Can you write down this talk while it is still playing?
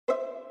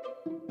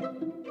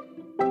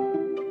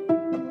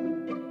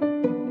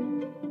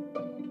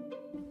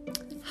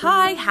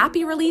Hi,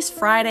 happy Release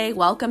Friday.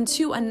 Welcome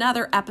to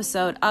another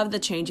episode of the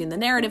Changing the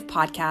Narrative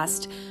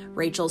podcast,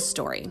 Rachel's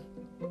Story.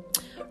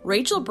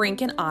 Rachel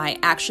Brink and I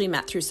actually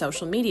met through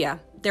social media.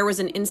 There was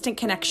an instant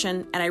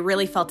connection, and I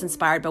really felt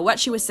inspired by what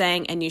she was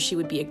saying and knew she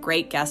would be a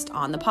great guest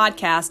on the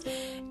podcast.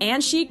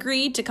 And she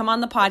agreed to come on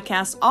the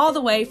podcast all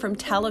the way from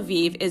Tel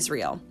Aviv,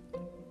 Israel.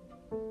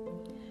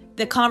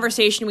 The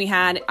conversation we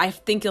had, I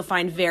think you'll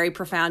find very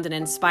profound and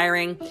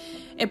inspiring.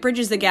 It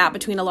bridges the gap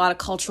between a lot of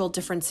cultural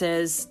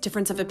differences,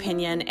 difference of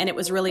opinion, and it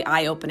was really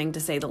eye-opening to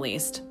say the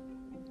least.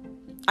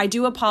 I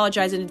do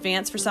apologize in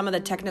advance for some of the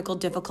technical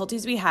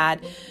difficulties we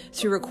had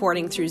through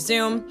recording through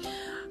Zoom.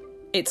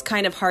 It's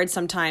kind of hard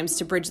sometimes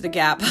to bridge the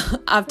gap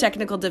of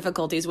technical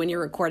difficulties when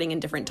you're recording in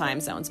different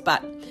time zones,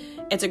 but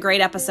it's a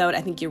great episode.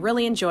 I think you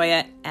really enjoy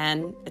it,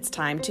 and it's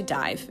time to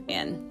dive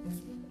in.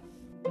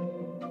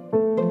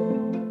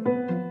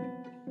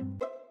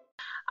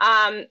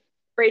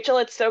 Rachel,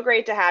 it's so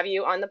great to have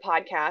you on the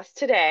podcast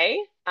today.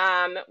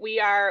 We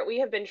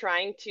have been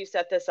trying to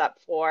set this up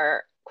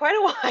for quite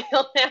a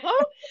while now.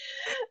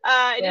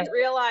 I didn't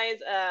realize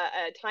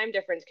a time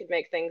difference could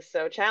make things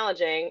so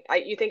challenging.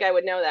 You think I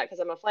would know that because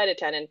I'm a flight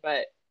attendant,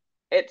 but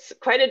it's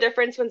quite a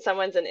difference when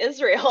someone's in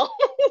Israel.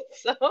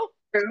 So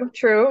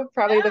True.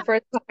 Probably the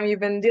first time you've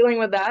been dealing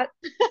with that.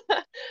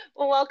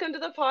 Well, welcome to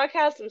the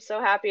podcast. I'm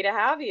so happy to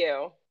have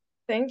you.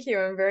 Thank you.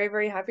 I'm very,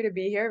 very happy to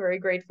be here. Very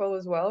grateful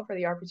as well for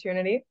the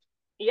opportunity.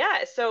 Yeah,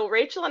 so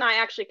Rachel and I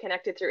actually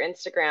connected through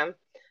Instagram.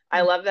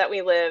 I love that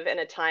we live in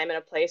a time and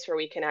a place where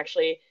we can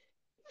actually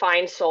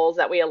find souls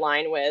that we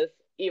align with,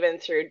 even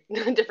through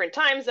different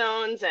time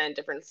zones and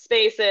different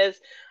spaces.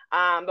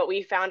 But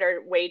we found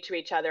our way to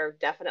each other,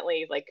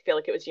 definitely, feel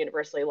like it was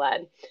universally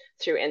led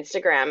through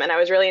Instagram. And I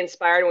was really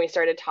inspired when we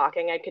started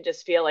talking. I could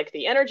just feel like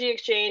the energy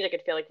exchange. I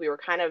could feel like we were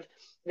kind of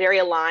very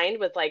aligned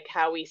with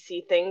how we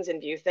see things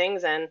and view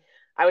things. And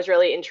I was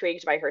really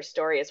intrigued by her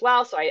story as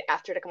well. So I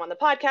asked her to come on the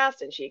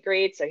podcast and she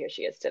agreed. So here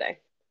she is today.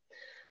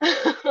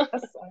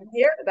 Yes,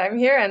 I'm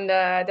here. And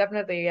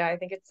definitely, I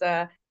think it's,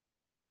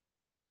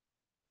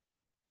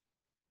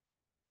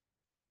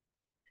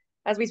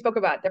 as we spoke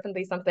about,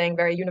 definitely something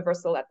very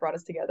universal that brought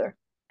us together.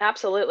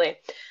 Absolutely.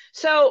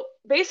 So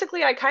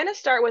basically, I kind of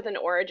start with an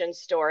origin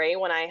story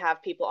when I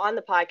have people on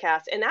the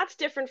podcast, and that's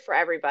different for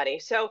everybody.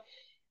 So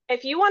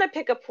if you want to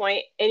pick a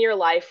point in your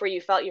life where you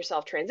felt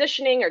yourself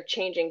transitioning or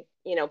changing,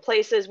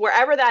 places,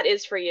 wherever that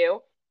is for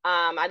you,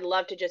 I'd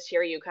love to just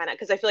hear you kind of,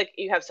 because I feel like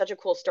you have such a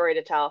cool story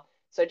to tell.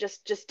 So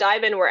just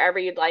dive in wherever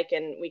you'd like,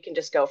 and we can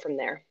just go from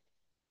there.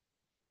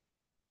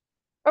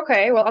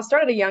 Okay, well, I'll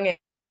start at a young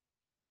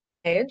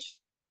age,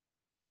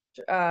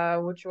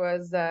 which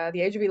was the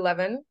age of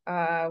 11,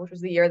 which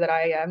was the year that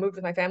I moved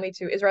with my family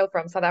to Israel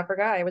from South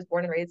Africa. I was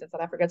born and raised in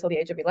South Africa till the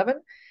age of 11.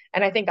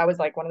 And I think that was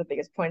one of the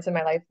biggest points in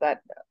my life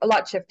that a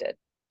lot shifted.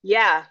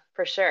 Yeah,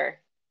 for sure.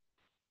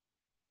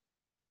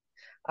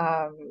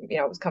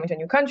 It was coming to a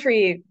new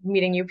country,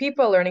 meeting new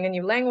people, learning a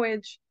new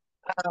language.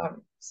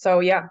 So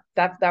yeah,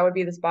 that would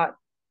be the spot.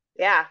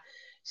 Yeah.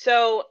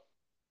 So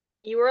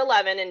you were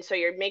 11 and so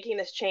you're making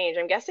this change.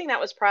 I'm guessing that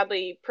was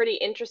probably pretty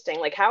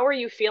interesting. How were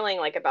you feeling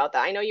about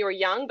that? I know you were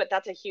young, but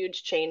that's a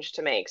huge change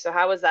to make. So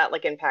how was that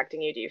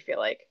impacting you, do you feel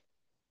like?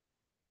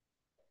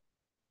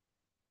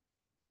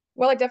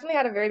 Well, it definitely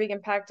had a very big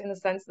impact in the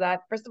sense that,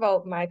 first of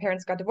all, my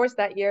parents got divorced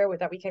that year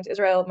that we came to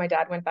Israel. My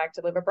dad went back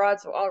to live abroad.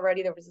 So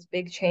already there was this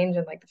big change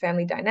in the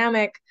family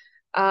dynamic.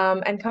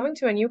 And coming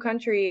to a new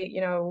country,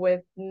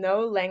 with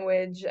no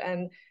language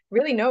and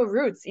really no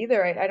roots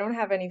either. I don't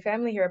have any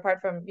family here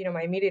apart from,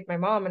 my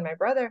mom and my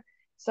brother.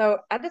 So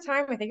at the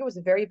time, I think it was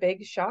a very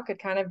big shock. It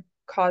kind of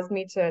caused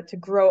me to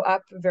grow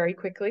up very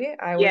quickly.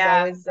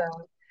 Yeah,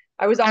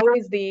 I was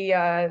always the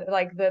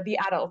the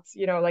adult,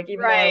 even though I was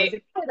right. a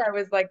kid, I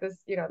was this,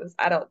 this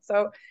adult.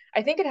 So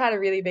I think it had a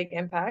really big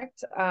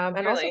impact.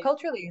 And also Really?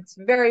 culturally, it's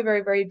very,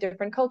 very, very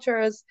different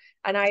cultures.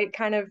 And I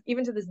kind of,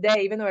 even to this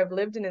day, even though I've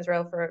lived in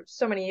Israel for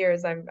so many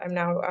years, I'm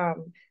now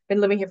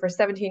been living here for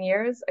 17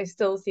 years. I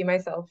still see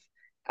myself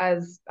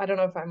as, I don't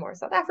know if I'm more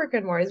South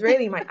African, more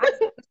Israeli. My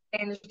accent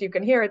changed. You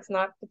can hear it's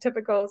not the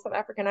typical South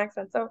African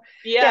accent. So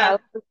Yeah. yeah,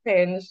 it's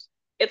changed.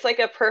 It's like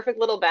a perfect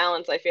little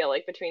balance, I feel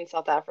like, between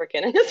South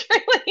African and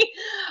Israeli.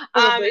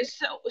 Probably.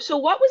 So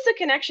what was the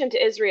connection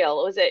to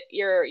Israel? Was it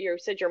you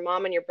said your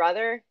mom and your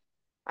brother?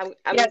 Yeah,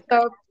 I'm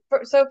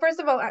so first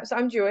of all, so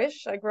I'm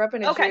Jewish. I grew up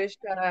in okay.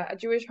 A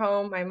Jewish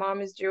home. My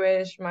mom is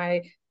Jewish.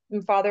 My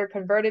father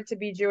converted to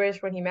be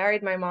Jewish when he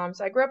married my mom.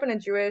 So I grew up in a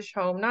Jewish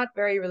home, not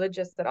very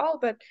religious at all,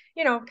 but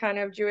kind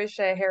of Jewish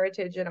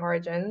heritage and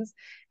origins.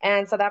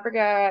 And South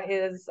Africa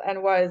is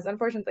and was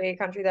unfortunately a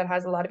country that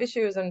has a lot of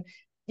issues, and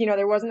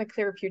there wasn't a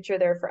clear future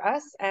there for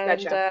us. And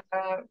Gotcha.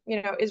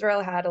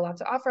 Israel had a lot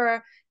to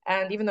offer.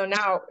 And even though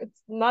now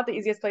it's not the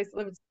easiest place to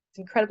live, it's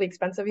incredibly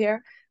expensive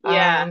here.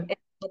 Yeah.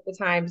 At the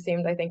time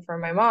seemed, I think, for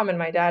my mom and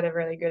my dad, a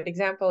really good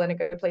example and a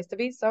good place to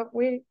be. So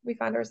we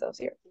found ourselves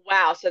here.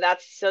 Wow.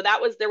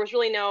 There was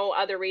really no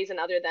other reason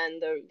other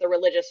than the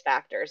religious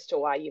factors to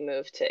why you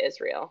moved to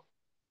Israel.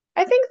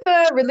 I think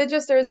the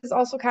religious, there's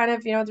also kind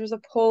of, there's a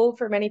pull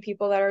for many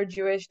people that are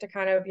Jewish to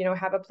kind of,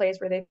 have a place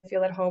where they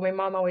feel at home. My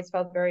mom always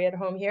felt very at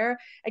home here.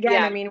 Again, I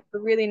Yeah. mean,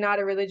 we're really not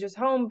a religious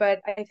home, but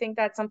I think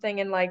that's something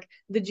in like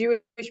the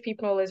Jewish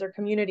people is a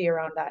community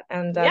around that.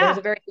 And there's Yeah.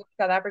 a very big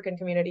South African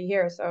community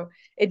here. So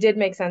it did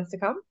make sense to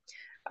come.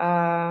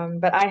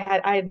 But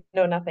I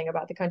know nothing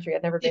about the country.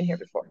 I'd never been here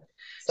before.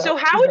 So So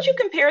it how was would you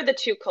very compare the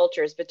two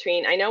cultures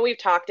between, I know we've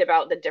talked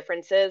about the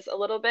differences a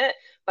little bit,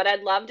 but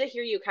I'd love to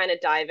hear you kind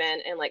of dive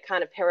in and like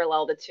kind of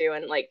parallel the two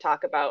and like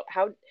talk about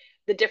how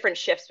the different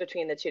shifts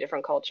between the two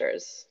different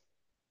cultures.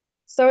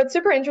 So it's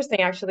super interesting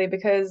actually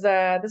because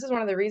this is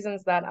one of the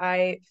reasons that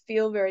I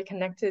feel very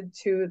connected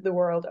to the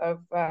world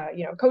of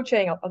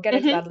coaching. I'll get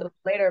into Hmm. that a little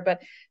later,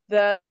 but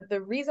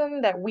the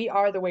reason that we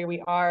are the way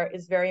we are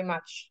is very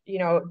much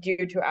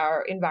due to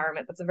our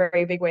environment. That's a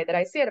very big way that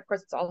I see it. Of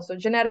course, it's also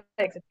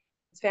genetics,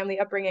 it's family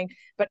upbringing,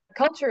 but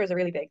culture is a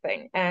really big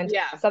thing. And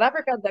Yeah. South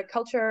Africa, the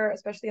culture,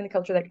 especially in the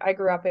culture that I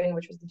grew up in,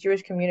 which was the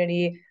Jewish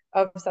community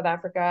of South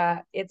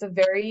Africa, it's a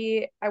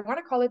very, I want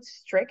to call it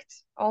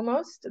strict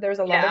almost. There's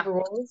a lot Yeah. of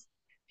rules.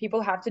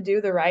 People have to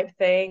do the right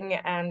thing,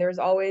 and there's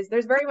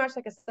very much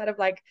like a set of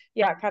like,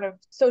 yeah, kind of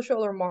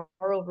social or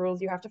moral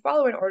rules you have to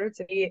follow in order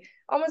to be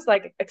almost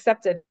like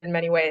accepted in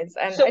many ways,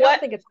 and So I don't what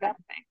think it's a bad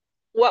thing.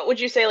 what would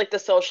you say like the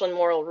social and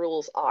moral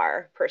rules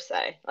are per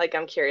se? Like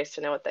I'm curious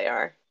to know what they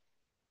are.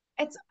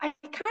 I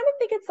kind of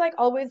think it's like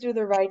always do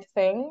the right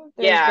thing.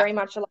 There's Yeah. very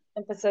much a lot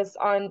of emphasis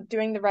on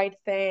doing the right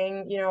thing,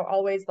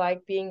 always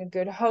like being a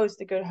good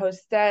host, a good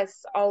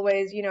hostess,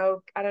 always,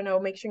 I don't know,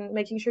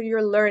 making sure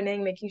you're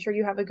learning, making sure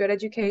you have a good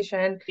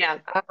education. Yeah.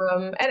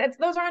 And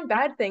those aren't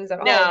bad things at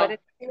all, but No.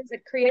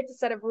 it creates a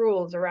set of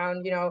rules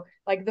around,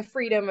 like the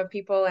freedom of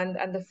people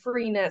and the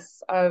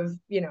freeness of,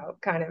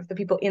 kind of the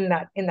people in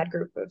that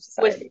group of Was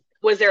society.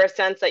 was there a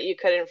sense that you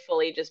couldn't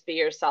fully just be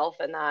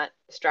yourself in that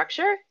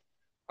structure?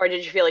 Or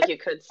did you feel like you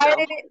could still?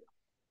 I,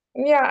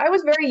 Yeah, I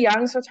was very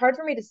young, so it's hard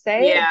for me to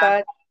say, Yeah.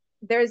 but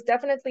there's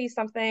definitely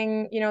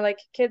something, like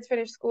kids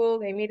finish school,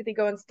 they immediately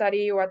go and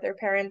study what their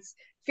parents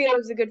feel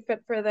is a good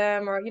fit for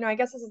them, or, I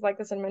guess this is like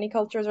this in many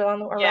cultures around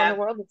the Yeah.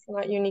 world. It's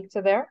not unique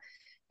to there.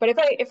 But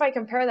if I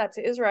compare that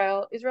to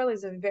Israel, Israel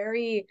is a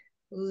very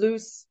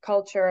loose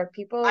culture.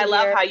 People I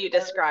love here how you are,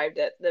 described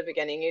it at the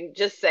beginning. You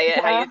just say it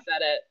how you yeah,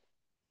 said it.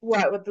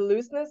 what, with the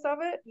looseness of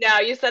it? No,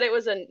 you said it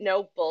was a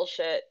no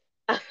bullshit.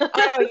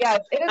 Oh yes,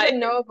 it is a I,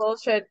 no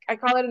bullshit. I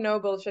call it a no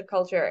bullshit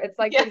culture. It's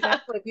like, for yeah.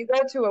 example, if you go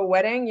to a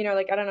wedding,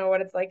 like I don't know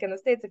what it's like in the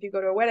States. If you go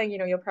to a wedding,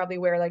 you'll probably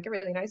wear like a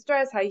really nice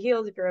dress, high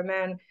heels. If you're a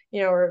man,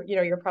 or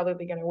you're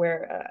probably gonna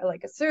wear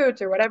like a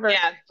suit or whatever.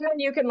 Yeah. Then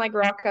you can like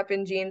rock up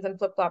in jeans and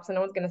flip flops, and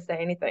no one's gonna say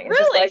anything. It's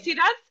just Really? like, See,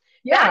 that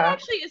yeah,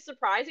 actually is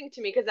surprising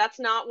to me because that's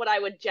not what I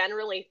would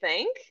generally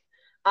think.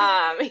 You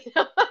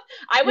know,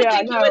 I would yeah,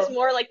 think you as no.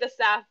 more like the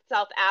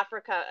South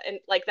Africa and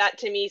like that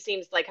to me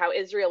seems like how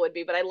Israel would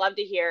be, but I love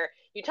to hear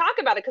you talk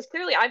about it because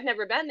clearly I've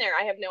never been there.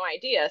 I have no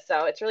idea.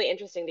 So it's really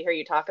interesting to hear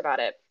you talk about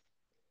it.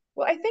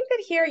 Well, I think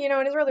that here,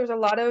 in Israel, there's a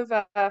lot of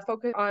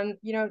focus on,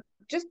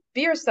 just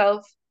be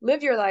yourself,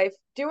 live your life,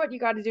 do what you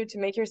got to do to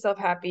make yourself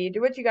happy,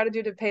 do what you got to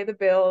do to pay the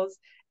bills,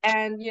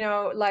 and,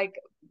 like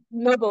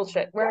no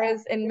bullshit.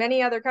 Whereas in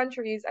many other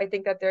countries, I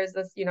think that there's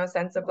this,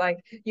 sense of like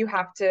you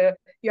have to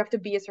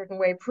be a certain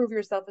way, prove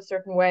yourself a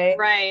certain way.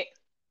 Right.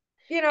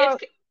 You It's know,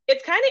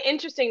 it's kind of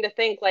interesting to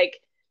think like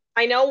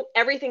I know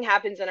everything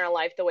happens in our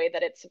life the way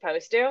that it's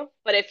supposed to,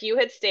 but if you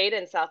had stayed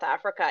in South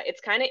Africa,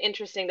 it's kind of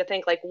interesting to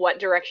think like what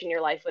direction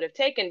your life would have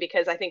taken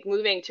because I think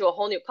moving to a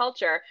whole new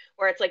culture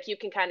where it's like you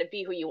can kind of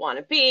be who you want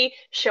to be,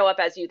 show up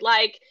as you'd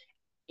like,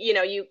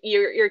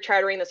 you're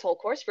chartering this whole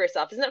course for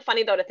yourself. Isn't it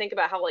funny though to think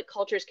about how like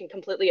cultures can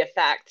completely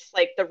affect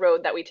like the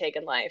road that we take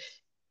in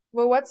life?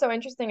 well, what's so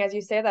interesting as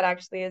you say that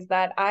actually is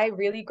that I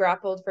really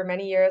grappled for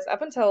many years,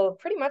 up until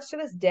pretty much to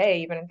this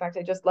day, even. In fact,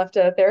 I just left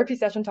a therapy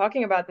session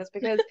talking about this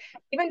because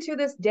even to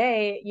this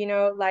day,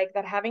 like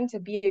that having to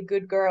be a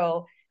good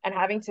girl and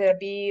having to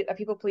be a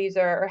people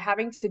pleaser or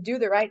having to do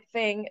the right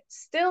thing,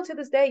 still to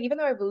this day, even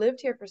though I've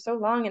lived here for so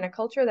long in a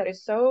culture that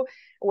is so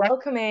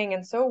welcoming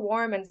and so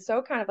warm and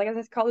so kind of like, as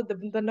I call it,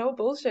 the no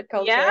bullshit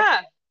culture. Yeah.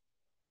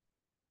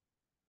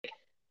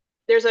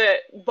 There's a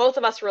both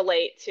of us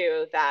relate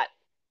to that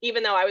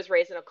even though I was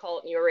raised in a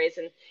cult and you were raised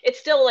in it's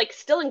still like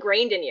still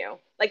ingrained in you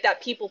like that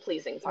people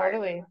pleasing part.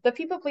 Totally. The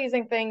people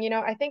pleasing thing,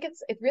 I think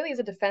it really is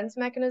a defense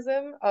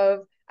mechanism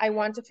of I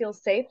want to feel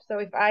safe. So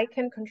if I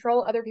can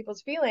control other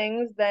people's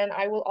feelings, then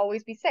I will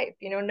always be safe.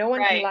 No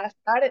one can Right. lash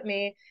out at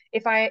me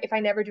if I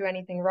never do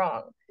anything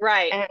wrong.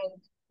 Right. And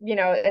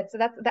it's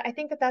I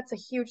think that that's a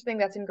huge thing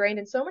that's ingrained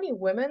in so many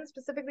women,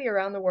 specifically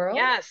around the world.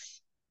 Yes.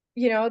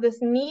 This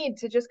need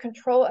to just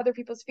control other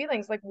people's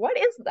feelings. Like, what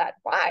is that?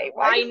 Why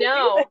I do we do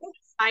know. this?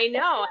 I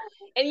know.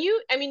 And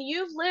I mean,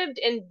 you've lived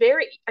in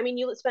I mean,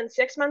 you spent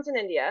 6 months in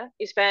India.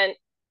 You spent,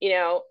 you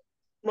know,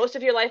 most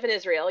of your life in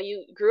Israel.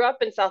 You grew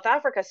up in South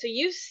Africa. So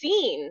you've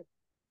seen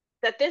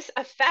that this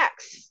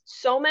affects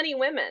so many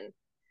women.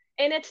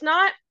 And it's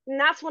not, and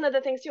that's one of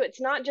the things too.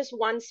 It's not just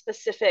one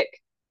specific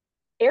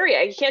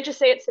area. You can't just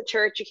say it's the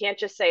church. You can't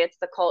just say it's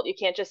the cult. You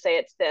can't just say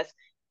it's this.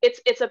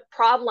 It's a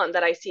problem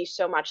that I see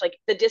so much, like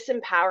the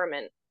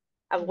disempowerment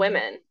of Hmm.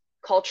 women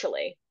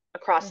culturally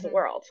across the Hmm.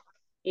 world,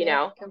 you Yeah,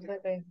 know?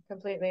 completely,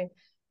 completely.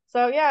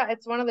 So yeah,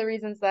 it's one of the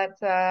reasons that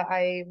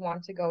I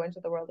want to go into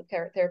the world of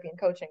therapy and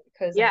coaching,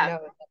 because I Yeah, know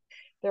that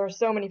there are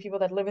so many people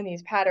that live in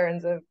these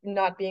patterns of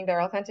not being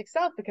their authentic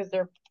self because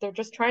they're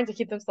just trying to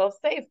keep themselves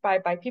safe by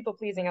people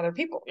pleasing other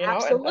people, and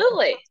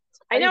absolutely. it's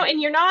I know, crazy.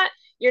 and you're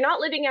not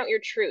living out your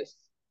truth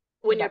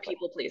when you're Exactly.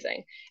 people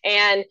pleasing.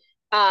 And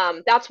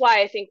that's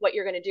why I think what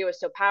you're going to do is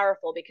so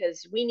powerful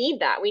because we need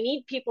that. We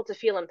need people to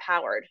feel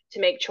empowered to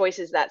make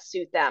choices that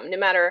suit them, no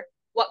matter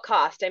what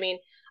cost. I mean,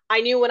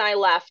 I knew when I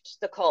left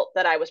the cult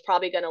that I was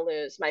probably going to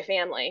lose my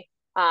family,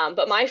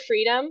 but my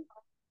freedom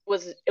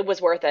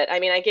was worth it. I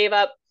mean, I gave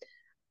up.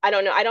 I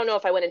don't know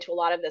if I went into a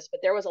lot of this, but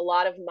there was a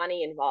lot of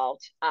money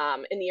involved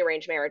in the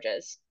arranged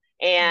marriages,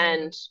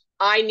 Mm. and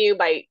I knew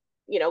by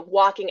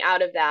walking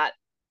out of that,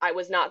 I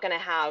was not going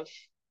to have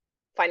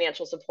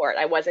financial support.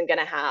 I wasn't going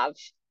to have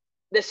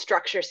this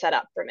structure set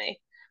up for me.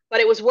 But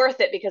it was worth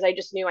it because I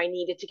just knew I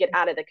needed to get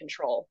out of the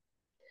control.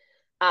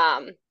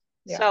 Um,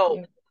 Yeah, so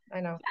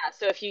I know. yeah,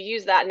 so if you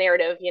use that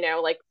narrative,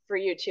 like for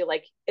you too,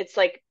 like it's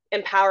like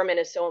empowerment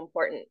is so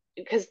important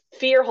because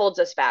fear holds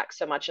us back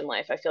so much in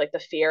life. I feel like the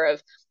fear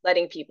of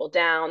letting people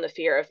down, the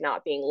fear of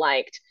not being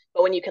liked.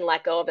 But when you can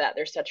let go of that,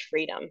 there's such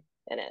freedom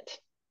in it.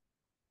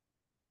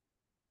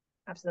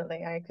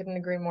 Absolutely. I couldn't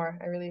agree more.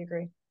 I really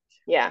agree.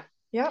 Yeah.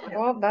 Yeah,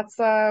 well, that's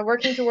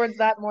working towards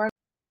that more.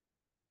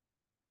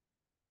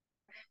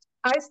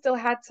 I still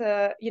had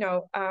to,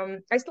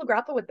 I still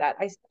grapple with that.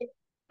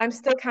 I'm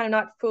still kind of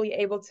not fully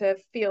able to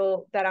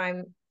feel that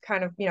I'm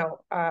kind of,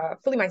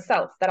 fully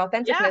myself. That Yeah.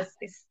 authenticness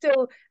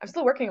I'm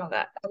still working on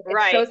that. And it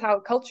Right. shows how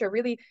culture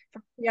really,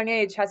 from a young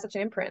age, has such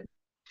an imprint.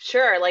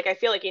 Sure. Like I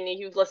feel like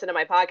you've listened to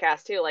my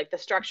podcast too. Like the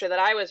structure that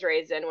I was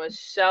raised in was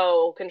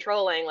so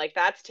controlling. Like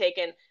that's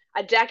taken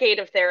a decade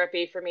of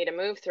therapy for me to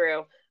move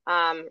through.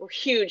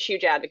 Huge,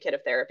 huge advocate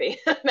of therapy.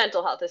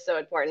 Mental health is so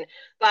important.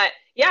 But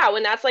yeah,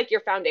 when that's like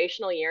your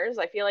foundational years,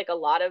 I feel like a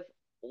lot of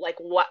like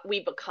what we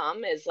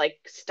become is like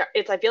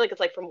I feel like it's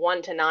like from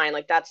 1 to 9.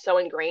 Like that's so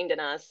ingrained in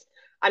us.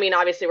 I mean,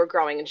 obviously we're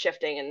growing and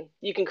shifting and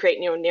you can create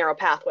new narrow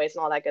pathways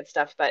and all that good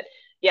stuff. But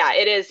yeah,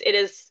 it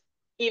is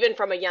even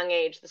from a young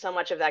age, so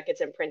much of that gets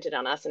imprinted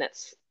on us, and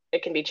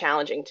it can be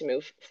challenging to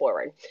move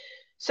forward.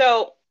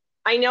 So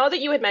I know that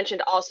you had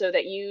mentioned also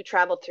that you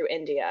traveled through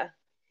India,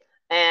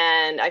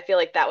 and I feel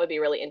like that would be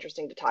really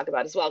interesting to talk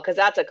about as well, because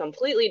that's a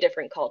completely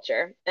different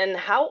culture. And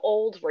how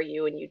old were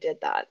you when you did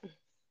that?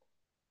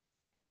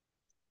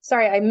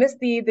 Sorry, I missed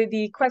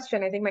the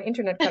question. I think my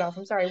internet cut off.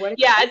 I'm sorry. What did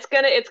you Yeah, say?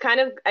 it's kind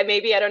of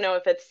maybe I don't know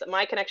if it's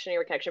my connection or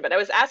your connection, but I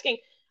was asking.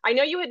 I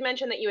know you had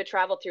mentioned that you had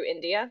traveled through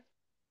India.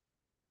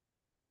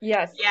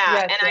 Yes, Yeah,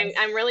 yes, and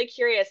I'm yes. really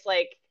curious,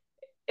 like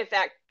if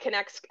that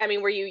connects. I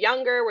mean, were you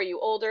younger? Were you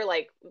older?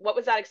 Like, what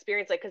was that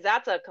experience like? Because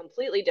that's a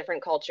completely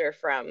different culture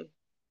from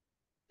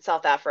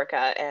South Africa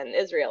and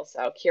Israel.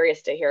 So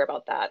curious to hear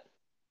about that.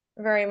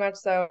 Very much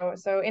so.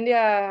 So India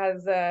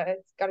has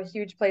it's got a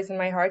huge place in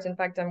my heart. In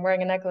fact, I'm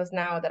wearing a necklace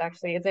now that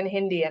actually is in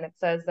Hindi and it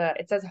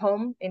says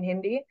home in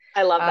Hindi.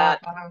 I love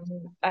that.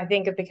 I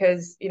think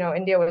because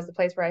India was the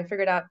place where I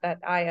figured out that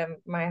I am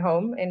my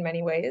home in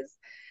many ways.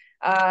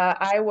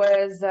 I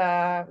was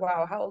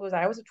wow, how old was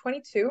I? I was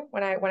 22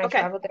 when I Okay.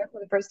 traveled there for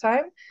the first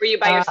time. Were you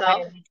by Uh,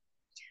 yourself?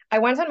 I I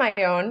went on my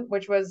own,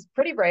 which was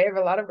pretty brave.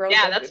 A lot of girls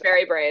Yeah, don't do that's that.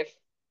 very brave.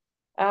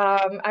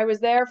 I was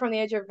there from the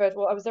age of,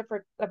 well, I was there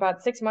for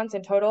about 6 months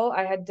in total.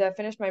 I had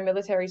finished my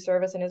military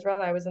service in Israel.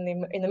 I was in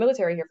the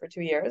military here for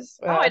 2 years.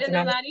 Oh, I It's a didn't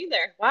know man. that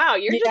either. Wow,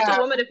 you're just a Yeah,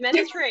 woman of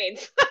many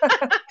trades.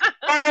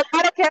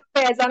 I can't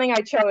say it's something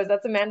I chose.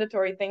 That's a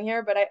mandatory thing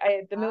here. But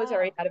the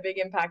military Oh, had a big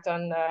impact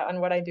on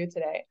what I do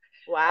today.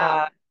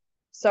 wow. Uh,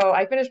 so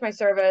I finished my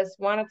service,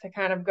 wanted to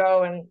kind of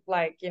go and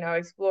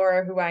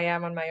explore who I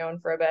am on my own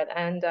for a bit.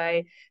 And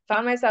I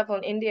found myself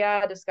in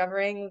India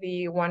discovering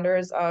the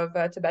wonders of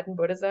Tibetan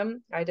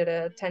Buddhism. I did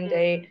a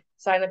 10-day Mm,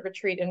 silent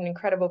retreat in an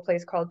incredible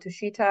place called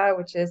Tushita,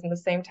 which is in the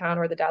same town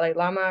where the Dalai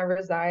Lama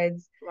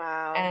resides.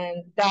 wow.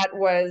 And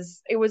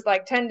it was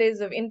like 10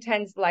 days of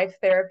intense life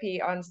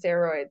therapy on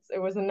steroids. It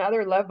was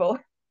another level.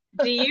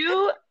 Do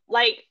you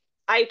like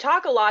I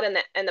talk a lot in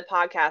the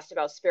podcast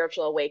about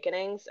spiritual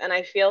awakenings, and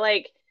I feel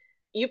like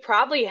you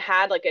probably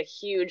had like a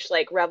huge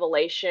like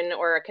revelation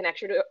or a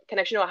connection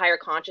to a higher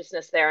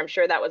consciousness there. I'm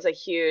sure that was a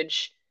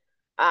huge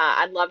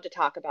I'd love to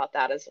talk about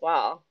that as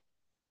well.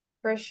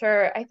 For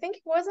sure. I think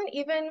it wasn't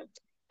even,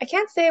 I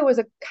can't say it was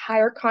a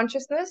higher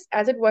consciousness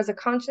as it was a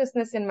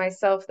consciousness in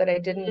myself that I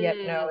didn't yet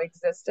know Mm,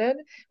 existed,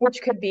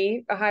 which could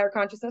be a higher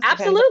consciousness,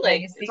 depends on how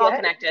you absolutely. It's see all it.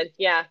 connected.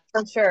 Yeah.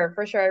 For sure,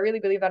 for sure. I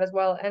really believe that as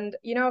well. And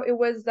it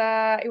was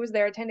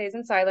there 10 days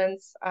in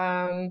silence.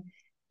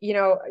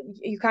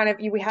 You kind of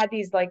we had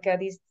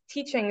these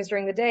teachings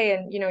during the day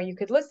and you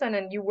could listen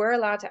and you were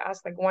allowed to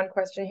ask like one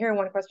question here and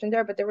one question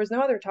there, but there was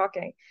no other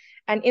talking.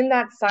 And in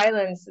that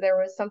silence, there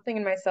was something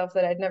in myself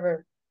that I'd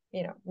never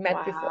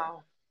met before.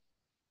 Wow.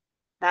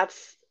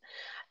 That's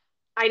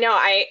I know.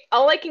 I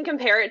all I can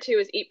compare it to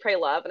is Eat, Pray,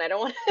 Love, and I don't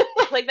want to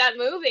like that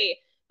movie.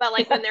 But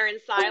like when they're in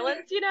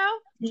silence,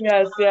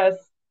 Yes, yes.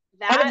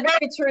 And it's that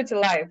very true to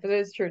life. It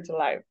is true to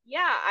life. yeah,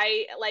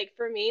 I like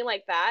for me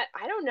like that.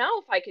 I don't know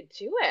if I could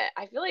do it.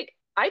 I feel like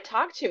I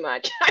talk too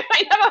much. I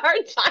might have a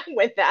hard time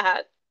with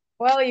that.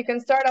 Well, you can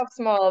start off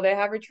small. They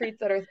have retreats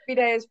that are 3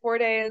 days, 4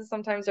 days.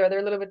 Sometimes they're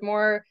a little bit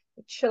more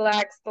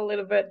chillaxed, a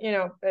little bit,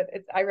 but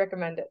I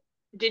recommend it.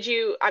 Did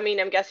you? I mean,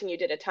 I'm guessing you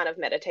did a ton of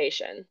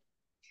meditation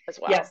as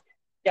well. Yes,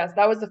 yes,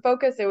 that was the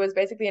focus. It was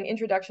basically an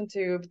introduction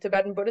to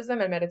Tibetan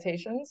Buddhism and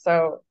meditation.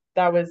 So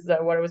that was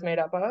what it was made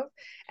up of.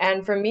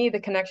 And for me, the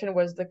connection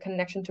was the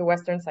connection to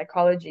Western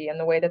psychology and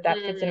the way that that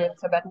fits in Mm, with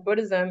Tibetan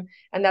Buddhism.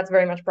 And that's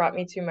very much brought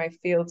me to my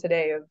field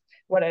today of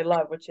what I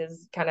love, which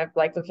is kind of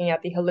like looking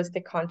at the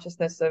holistic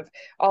consciousness of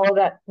all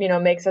that,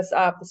 makes us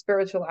up, the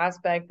spiritual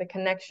aspect, the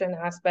connection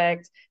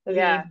aspect, the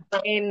yeah.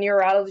 brain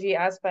neurology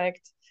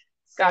aspect.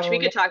 Gosh, we So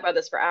yeah, could talk about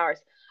this for hours.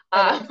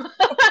 I know. Um,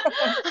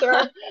 I'm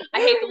sure. I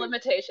hate the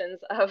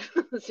limitations of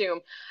Zoom.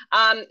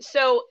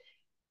 So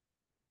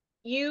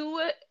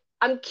you,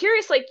 I'm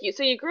curious, like you,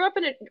 so you grew up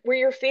in were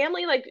your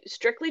family like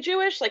strictly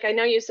Jewish? Like I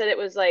know you said it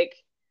was like,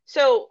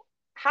 so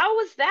how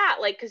was that?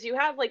 Like, because you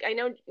have like, I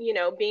know,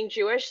 being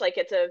Jewish, like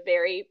it's a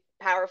very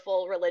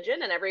powerful religion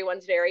and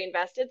everyone's very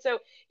invested. So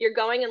you're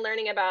going and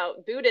learning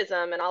about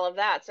Buddhism and all of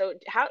that. So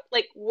how,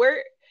 like,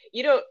 where,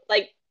 you don't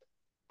like,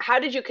 how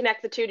did you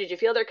connect the two? Did you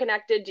feel they're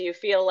connected? Do you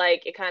feel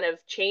like it kind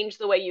of changed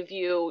the way you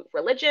view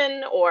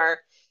religion, or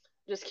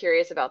just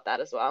curious about that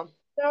as well?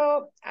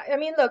 So, I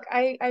mean, look,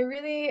 I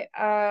really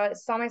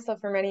saw myself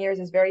for many years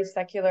as very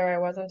secular. I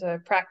wasn't a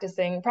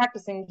practicing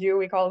Jew,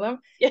 we call them.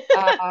 Yeah.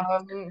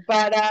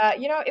 But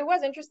it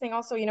was interesting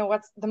also,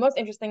 what's the most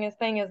interesting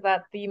thing is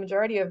that the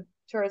majority of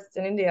tourists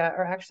in India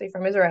are actually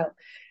from Israel.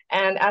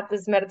 And at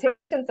this meditation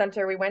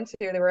center we went to,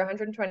 there were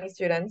 120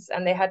 students,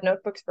 and they had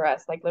notebooks for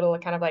us, like little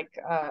kind of like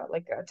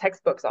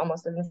textbooks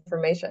almost of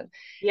information.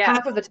 Yeah.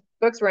 Half of the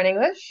textbooks were in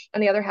English,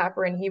 and the other half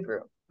were in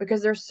Hebrew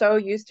because they're so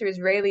used to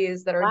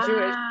Israelis that are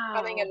Jewish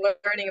coming Wow. and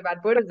learning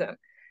about Buddhism.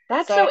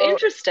 That's so So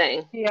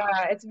interesting.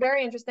 yeah, it's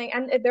very interesting.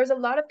 And there's a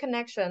lot of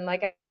connection.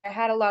 Like I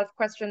had a lot of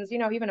questions,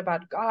 even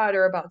about God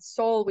or about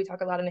soul. We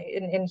talk a lot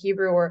in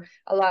Hebrew or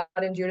a lot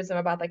in Judaism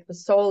about like the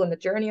soul and the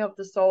journey of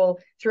the soul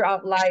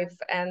throughout life.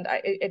 And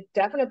it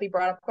definitely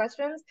brought up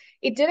questions.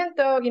 It didn't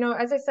though,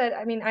 as I said,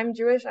 I mean, I'm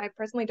Jewish. I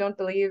personally I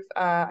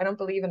don't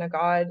believe in a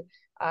God.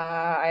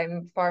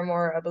 I'm far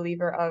more a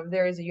believer of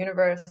there is a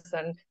universe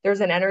and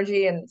there's an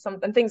energy and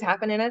things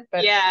happen in it.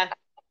 But Yeah.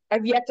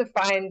 I've yet to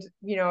find,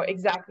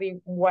 exactly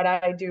what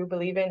I do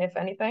believe in, if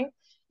anything.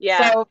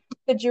 Yeah. So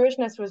the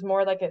Jewishness was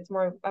more like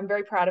I'm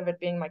very proud of it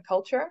being my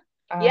culture.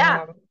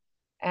 Yeah. Um,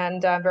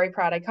 and I'm very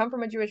proud. I come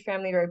from a Jewish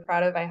family, very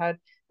proud of. I had,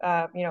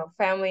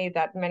 family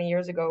that many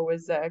years ago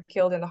was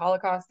killed in the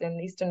Holocaust in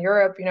Eastern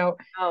Europe.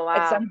 Oh,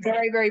 wow. I'm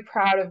very, very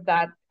proud of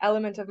that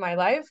element of my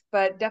life,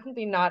 but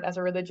definitely not as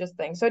a religious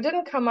thing. So it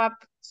didn't come up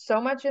so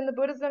much in the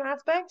Buddhism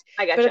aspect,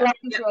 I but it gotcha. led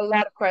Yep. into a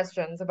lot of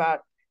questions about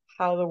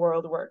how the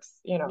world works.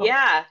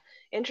 Yeah.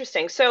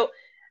 Interesting. So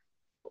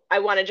I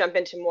want to jump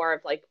into more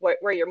of like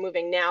where you're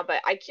moving now,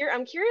 but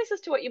I'm curious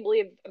as to what you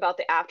believe about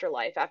the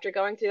afterlife after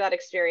going through that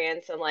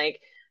experience and like,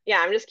 yeah,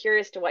 I'm just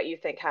curious to what you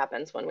think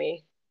happens when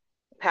we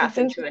It's pass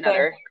into interesting.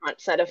 another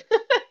set of.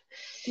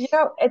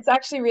 It's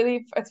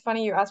actually it's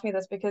funny you asked me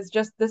this because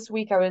just this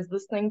week I was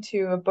listening to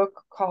a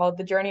book called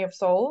The Journey of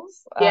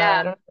Souls. I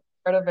Yeah. don't know if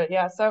you've heard of it.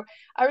 Yeah. So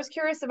I was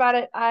curious about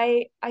it.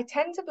 I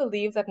tend to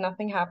believe that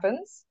nothing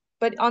happens,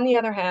 but on the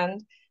other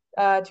hand,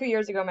 2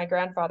 years ago my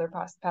grandfather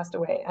passed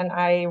away, and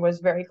I was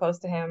very close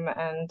to him,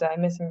 and I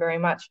miss him very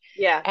much.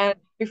 Yeah. And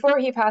before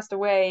he passed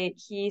away,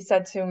 he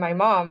said to my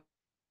mom,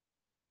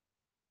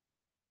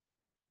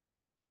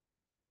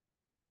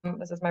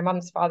 this is my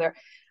mom's father,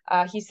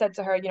 he said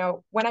to her,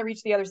 when I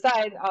reach the other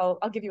side, I'll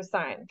give you a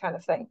sign, kind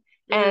of thing.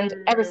 And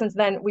ever Mm. since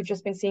then, we've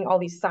just been seeing all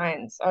these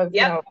signs of,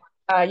 Yep.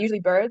 usually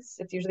birds.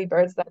 It's usually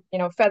birds that,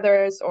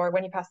 feathers, or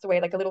when he passed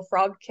away, like a little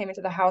frog came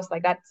into the house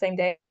like that same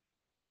day,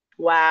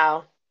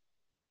 Wow.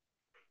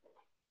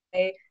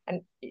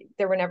 and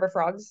there were never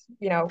frogs,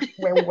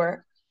 where we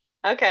were.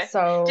 Okay. Did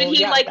So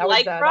he yeah, like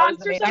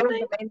frogs or that was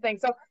something? the main thing.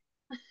 So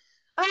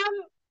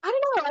I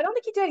don't know. I don't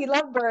think he did. He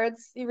loved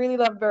birds. He really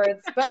loved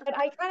birds. But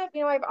I kind of,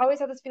 I've always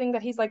had this feeling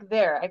that he's like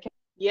there. I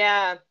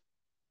Yeah.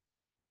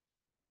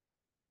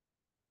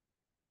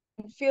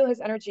 feel his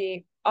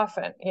energy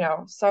often,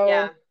 Yeah. so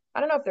I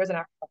don't know if there's an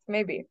afterlife,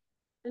 maybe.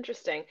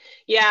 Interesting.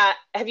 Yeah.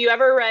 Have you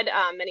ever read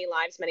Many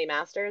Lives, Many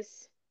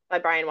Masters by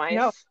Brian No,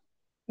 Weiss?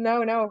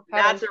 no,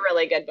 That's haven't. a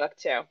really good book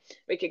too.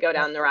 We could go Yeah.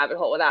 down the rabbit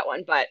hole with that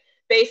one, but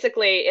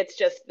basically it's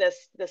just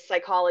this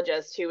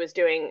psychologist who was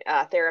doing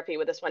therapy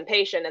with this one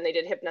patient, and they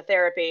did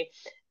hypnotherapy,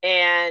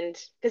 and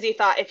because he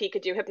thought if he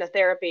could do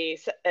hypnotherapy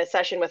a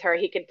session with her,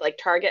 he could like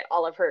target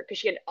all of her because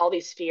she had all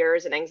these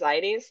fears and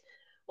anxieties.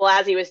 Well,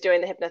 as he was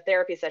doing the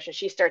hypnotherapy session,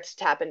 she starts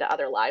to tap into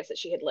other lives that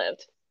she had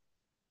lived,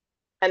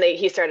 and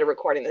he started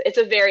recording this. It's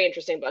a very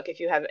interesting book if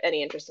you have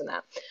any interest in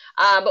that.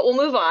 But we'll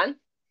move on.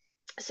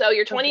 So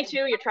you're Okay.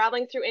 22, you're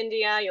traveling through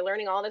India, you're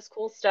learning all this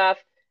cool stuff.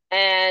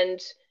 And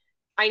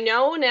I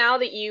know now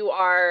that you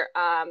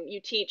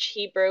teach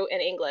Hebrew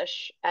and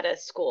English at a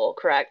school,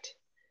 correct?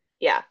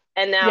 Yeah.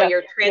 And now Yes.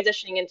 you're Yes,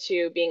 transitioning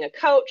into being a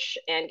coach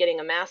and getting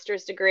a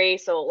master's degree.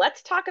 So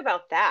let's talk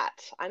about that.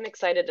 I'm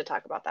excited to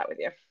talk about that with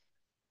you.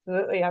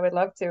 absolutely. I would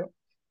love to.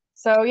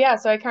 So yeah,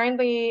 so I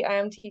currently I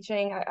am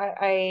teaching.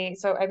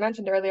 So I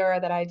mentioned earlier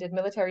that I did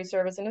military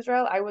service in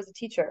Israel. I was a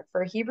teacher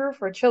for Hebrew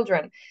for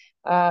children.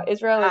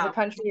 Israel is a Wow.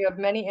 country of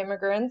many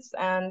immigrants,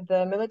 and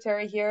the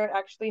military here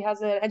actually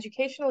has an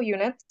educational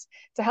unit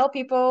to help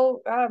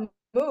people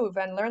move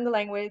and learn the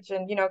language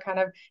and kind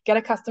of get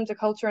accustomed to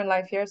culture and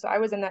life here. So I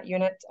was in that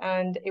unit,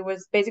 and it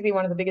was basically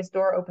one of the biggest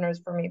door openers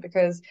for me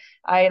because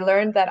I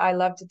learned that I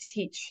love to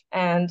teach.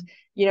 And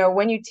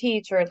when you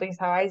teach, or at least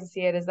how I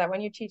see it, is that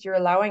when you teach, you're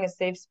allowing a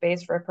safe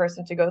space for a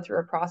person to go through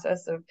a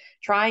process of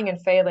trying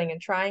and failing and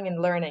trying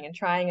and learning and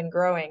trying and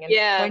growing. And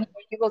when Yeah,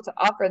 you're able to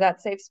offer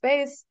that safe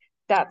space,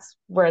 that's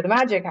where the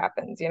magic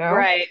happens.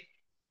 right.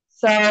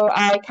 So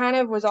I kind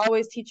of was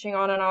always teaching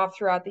on and off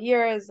throughout the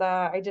years.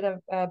 I did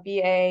a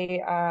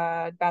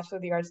BA, Bachelor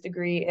of the Arts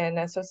degree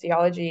in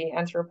sociology,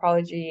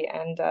 anthropology,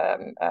 and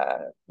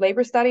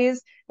labor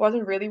studies.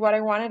 Wasn't really what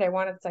I wanted. I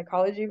wanted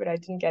psychology, but I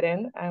didn't get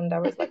in. And I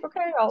was like,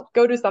 okay, I'll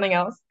go do something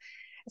else.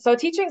 So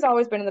teaching's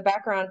always been in the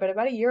background, but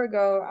about a year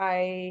ago,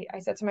 I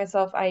said to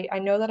myself, I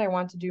know that I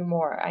want to do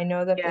more. I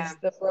know that Yeah.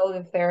 the world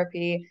of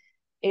therapy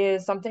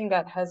is something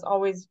that has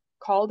always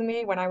called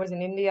me. When I was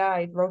in India,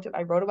 I wrote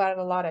about it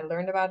a lot. I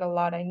learned about it a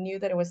lot. I knew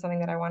that it was something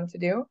that I wanted to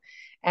do,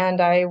 and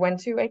I went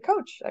to a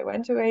coach. I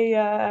went to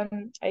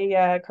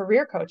a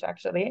career coach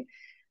actually.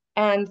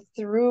 And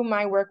through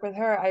my work with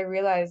her, I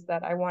realized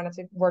that I wanted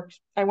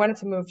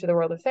to move to the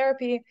world of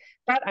therapy,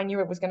 but I knew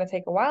it was going to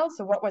take a while.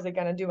 So what was it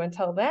going to do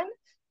until then?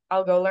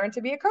 I'll go learn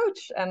to be a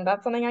coach, and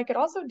that's something I could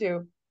also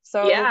do.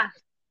 So Yeah.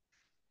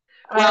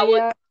 Well,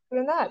 I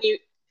doing that. you,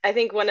 I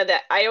think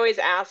I always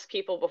ask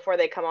people before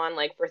they come on,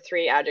 like for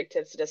three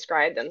adjectives to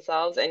describe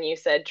themselves, and you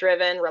said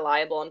driven,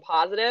 reliable, and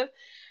positive.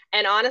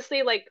 And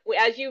honestly, like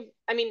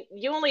I mean,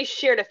 you only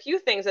shared a few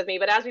things with me,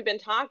 but as we've been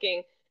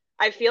talking,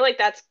 I feel like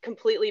that's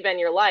completely been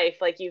your life.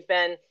 Like you've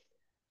been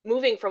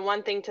moving from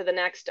one thing to the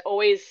next,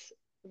 always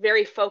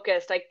very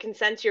focused. I can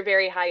sense you're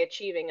very high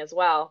achieving as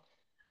well.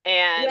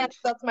 Yes, And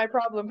that's my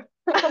problem.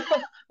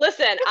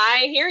 listen,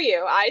 I hear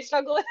you. I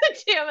struggle with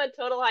it too. I'm a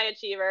total high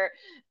achiever.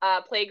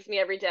 Plagues me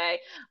every day.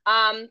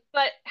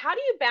 But how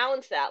do you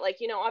balance that? Like,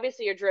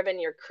 obviously you're driven,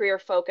 you're career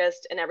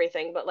focused and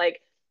everything, but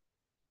like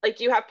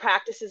do you have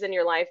practices in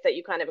your life that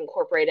you kind of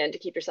incorporate in to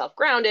keep yourself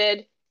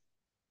grounded?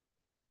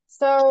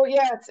 So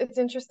yeah, it's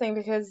interesting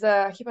because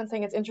I keep on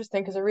saying it's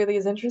interesting because it really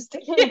is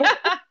interesting. Yeah.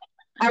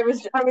 I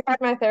was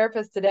at my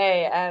therapist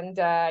today, and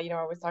I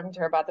was talking to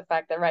her about the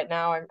fact that right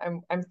now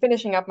I'm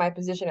finishing up my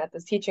position at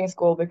this teaching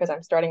school because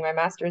I'm starting my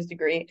master's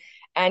degree.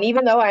 And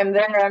even though I'm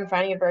there, I'm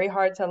finding it very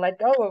hard to let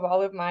go of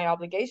all of my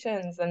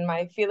obligations and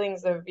my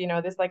feelings of,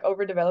 this like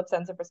overdeveloped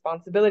sense of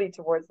responsibility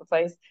towards the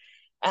place.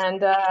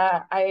 And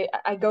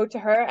I go to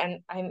her,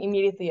 and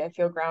I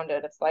feel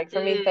grounded. It's like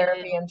for me, Mm,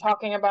 therapy and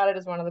talking about it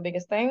is one of the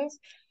biggest things.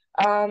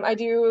 I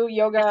do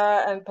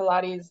yoga and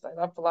Pilates. I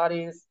love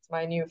Pilates. It's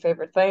my new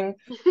favorite thing.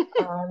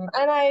 And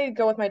I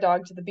go with my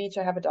dog to the beach.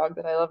 I have a dog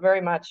that I love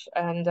very much,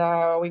 and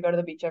we go to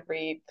the beach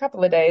every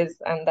couple of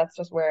days, and that's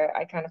just where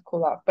I kind of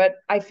cool off. But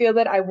I feel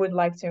that I would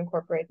like to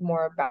incorporate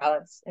more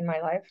balance in my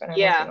life, and I'm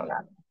yeah, working on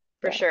that.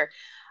 for Yeah. sure.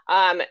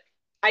 Um,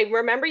 I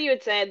remember you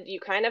had said you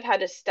kind of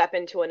had to step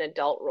into an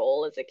adult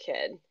role as a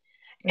kid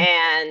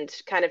and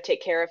kind of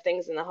take care of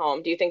things in the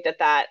home. Do you think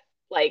that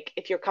like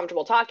if you're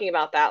comfortable talking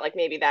about that, like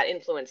maybe that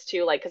influence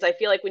too, like because I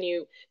feel like when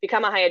you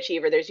become a high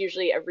achiever, there's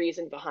usually a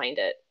reason behind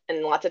it,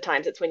 and lots of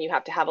times it's when you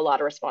have to have a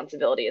lot of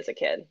responsibility as a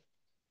kid.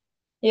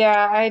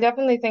 Yeah, I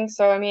definitely think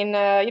so. I mean,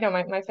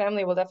 my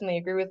family will definitely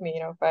agree with me.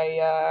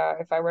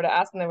 If I were to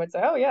ask them, they would say,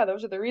 "Oh yeah,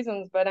 those are the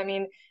reasons." But I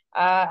mean,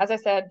 as I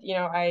said,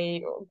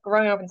 I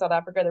growing up in South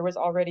Africa, there was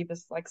already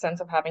this like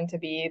sense of having to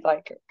be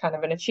like kind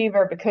of an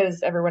achiever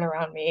because everyone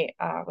around me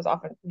was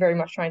often very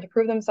much trying to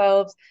prove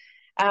themselves.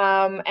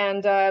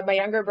 And my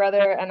younger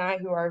brother and I,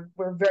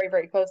 we're very,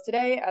 very close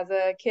today. As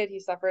a kid, he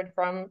suffered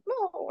from,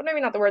 well,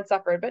 maybe not the word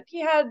suffered, but he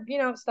had,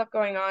 stuff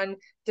going on,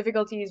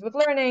 difficulties with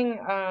learning,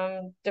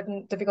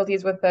 different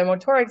difficulties with the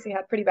motorics. He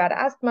had pretty bad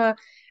asthma,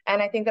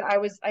 and I think that I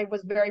was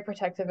very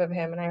protective of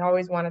him, and I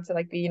always wanted to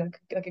like be,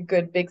 like a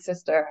good big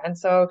sister. And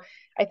so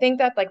I think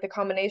that like the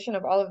combination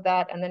of all of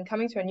that, and then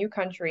coming to a new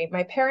country,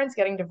 my parents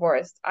getting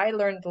divorced, I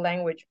learned the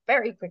language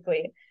very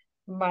quickly.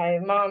 My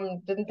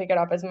mom didn't pick it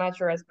up as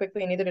much or as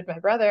quickly, and neither did my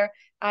brother.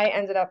 I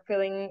ended up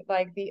feeling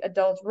like the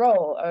adult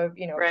role of,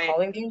 Right.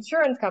 calling the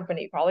insurance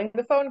company, calling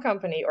the phone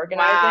company,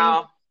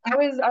 organizing. Wow.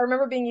 I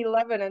remember being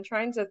 11 and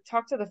trying to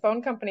talk to the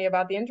phone company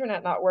about the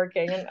internet not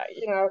working. And,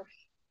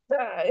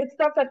 it's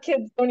stuff that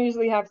kids don't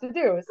usually have to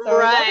do. So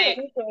it wasn't Right.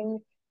 anything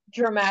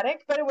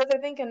dramatic, but it was, I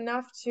think,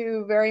 enough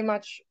to very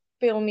much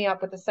fill me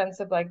up with a sense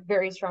of like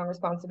very strong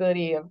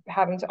responsibility of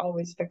having to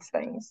always fix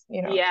things.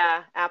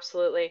 Yeah,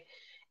 absolutely.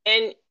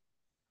 And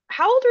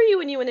how old were you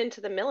when you went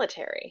into the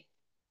military?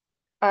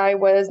 I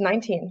was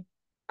 19.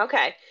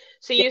 Okay.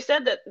 So Yeah. you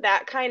said that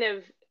that kind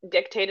of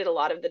dictated a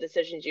lot of the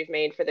decisions you've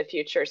made for the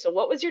future. So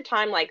what was your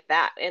time like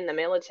that in the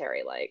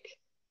military like?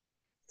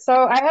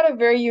 So I had a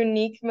very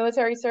unique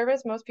military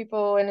service. Most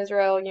people in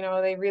Israel,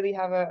 they really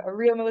have a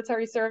real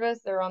military service.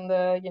 They're on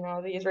the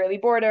Israeli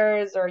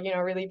borders or,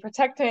 really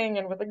protecting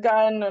and with a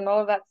gun and all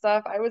of that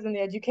stuff. I was in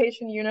the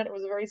education unit. It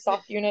was a very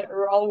soft unit. We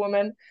were all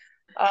women.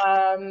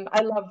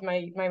 I loved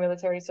my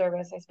military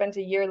service. I spent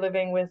a year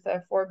living with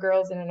four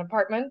girls in an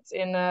apartment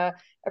in a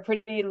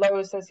pretty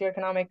low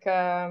socioeconomic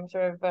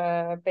sort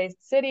of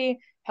based city,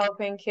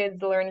 helping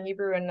kids learn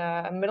Hebrew in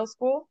middle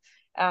school.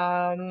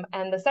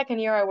 And the second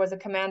year, I was a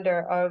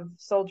commander of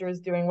soldiers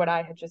doing what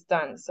I had just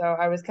done. So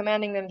I was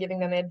commanding them, giving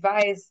them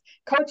advice,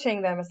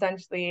 coaching them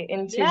essentially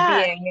into Yeah.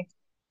 being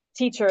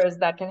teachers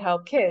that can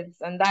help kids.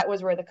 And that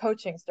was where the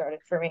coaching started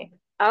for me.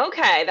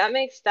 Okay, that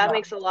Yeah,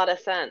 makes a lot of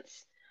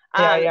sense.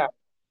 yeah, Um, yeah.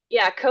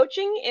 yeah,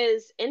 coaching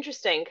is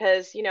interesting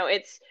because,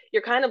 it's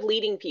you're kind of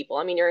leading people.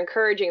 I mean, you're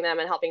encouraging them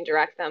and helping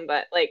direct them,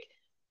 but like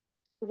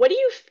what do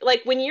you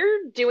like when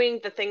you're doing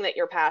the thing that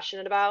you're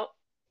passionate about?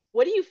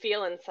 What do you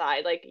feel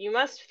inside? Like you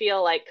must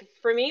feel like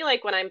for me,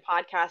 like when I'm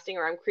podcasting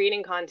or I'm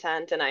creating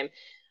content and I'm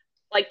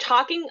like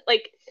talking,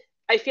 like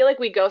I feel like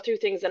we go through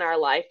things in our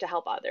life to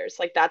help others.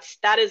 Like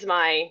that is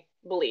my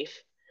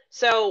belief.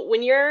 So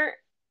when you're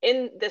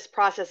in this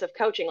process of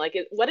coaching, like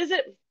what does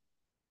it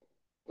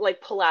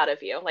like pull out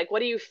of you? Like what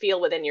do you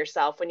feel within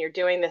yourself when you're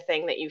doing the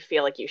thing that you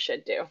feel like you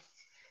should do?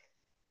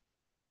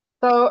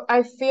 So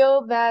I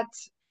feel that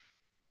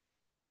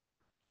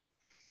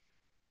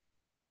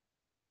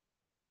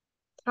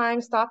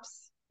time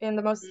stops in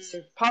the most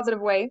Mm,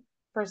 positive way,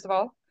 first of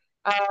all.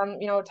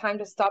 Time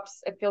just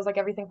stops. It feels like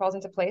everything falls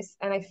into place.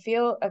 And I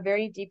feel a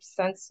very deep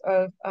sense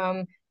of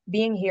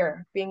being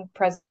here, being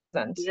present.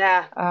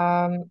 yeah.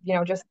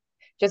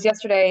 Just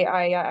yesterday,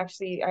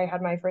 I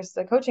had my first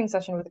coaching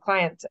session with a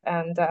client,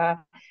 and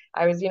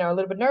I was, a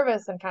little bit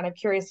nervous and kind of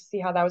curious to see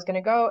how that was going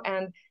to go.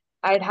 And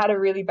I'd had a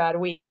really bad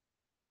week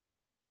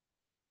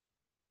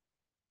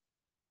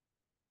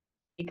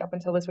up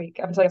until this week,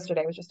 up until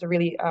yesterday. It was just a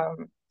really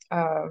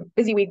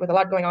busy week with a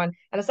lot going on.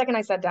 And the second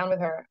I sat down with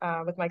her,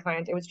 with my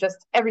client, it was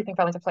just everything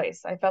fell into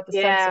place. I felt the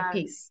sense of Yeah.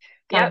 peace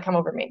kind of Yep. come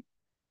over me.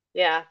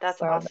 Yeah, that's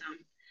So, awesome.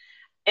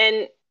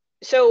 And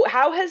so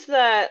how has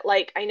the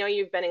like I know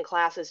you've been in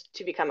classes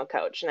to become a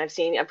coach and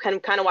I'm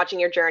kind of watching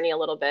your journey a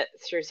little bit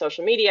through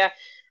social media.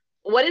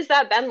 What has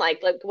that been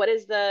like? Like what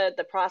is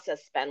the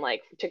process been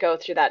like to go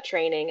through that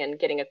training and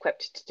getting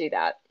equipped to do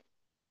that?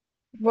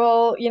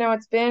 well,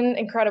 it's been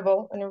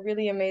incredible and a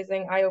really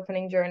amazing,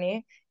 eye-opening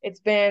journey. It's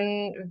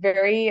been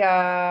very,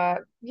 yeah,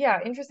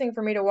 interesting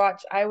for me to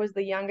watch. I was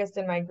the youngest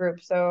in my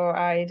group, so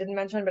I didn't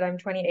mention, but I'm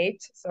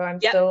 28, so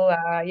I'm Yep. still,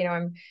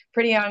 I'm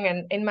pretty young.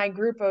 And in my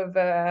group of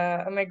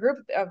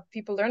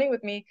people learning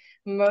with me,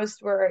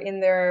 most were in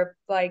their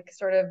like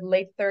sort of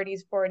late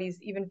 30s,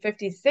 40s, even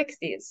 50s,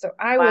 60s. So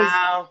I was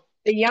Wow.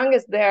 the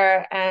youngest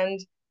there, and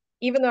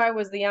even though I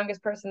was the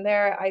youngest person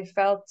there, I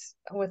felt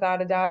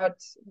without a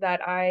doubt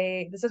that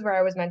this is where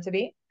I was meant to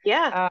be.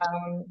 Yeah.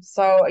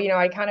 So,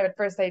 I kind of at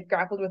first I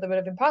grappled with a bit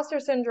of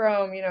imposter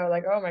syndrome,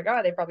 like, oh my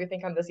God, they probably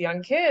think I'm this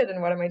young kid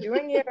and what am I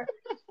doing here?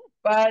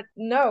 But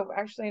no,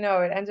 actually,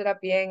 no, it ended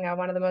up being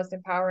one of the most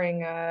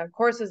empowering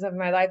courses of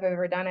my life I've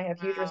ever done. I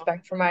have huge Wow.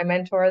 respect for my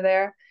mentor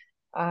there.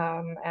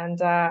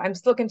 And I'm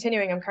still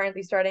continuing. I'm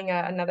currently starting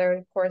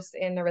another course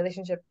in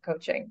relationship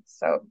coaching.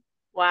 So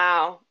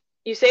Wow.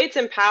 You say it's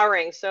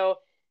empowering. So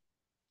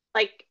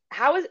like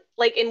how is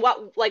like in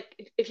what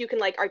like if you can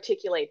like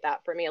articulate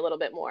that for me a little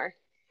bit more.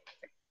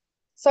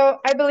 So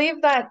I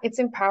believe that it's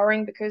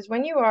empowering because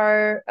when you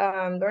are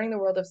learning the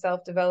world of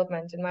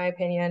self-development, in my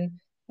opinion,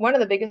 one of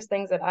the biggest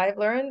things that I've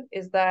learned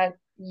is that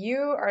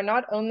you're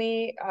not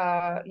only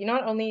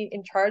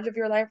in charge of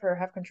your life or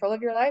have control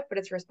of your life, but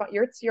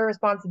it's your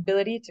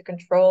responsibility to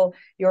control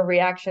your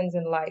reactions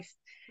in life.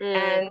 Mm,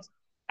 And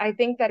I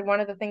think that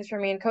one of the things for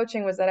me in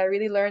coaching was that I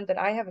really learned that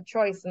I have a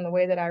choice in the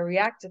way that I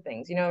react to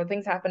things.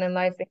 Things happen in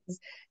life, things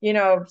you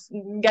know,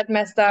 get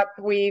messed up,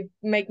 we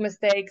make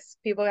mistakes,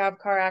 people have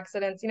car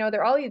accidents,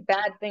 there are all these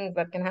bad things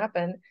that can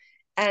happen.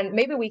 And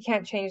maybe we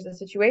can't change the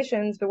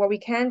situations, but what we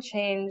can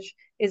change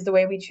is the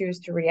way we choose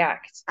to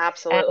react. And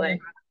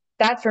absolutely.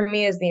 that for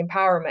me is the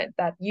empowerment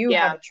that you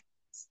have Yeah. a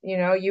choice.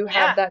 You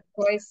have Yeah. that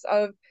choice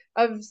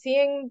of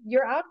seeing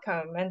your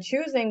outcome and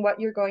choosing what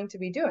you're going to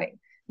be doing.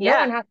 No Yeah.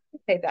 one has to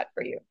say that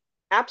for you.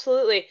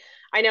 Absolutely.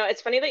 I know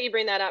it's funny that you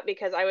bring that up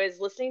because I was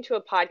listening to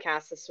a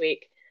podcast this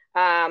week.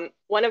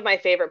 One of my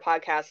favorite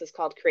podcasts is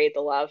called Create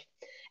the Love.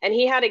 And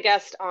he had a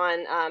guest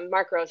on,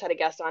 Mark Rose had a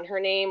guest on. Her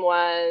name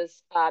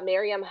was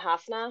Miriam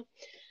Hasna.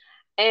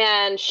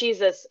 And she's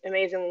this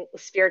amazing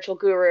spiritual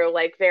guru,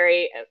 like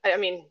I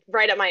mean,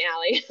 right up my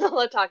alley. I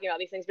love talking about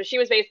these things. But she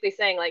was basically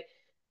saying, like,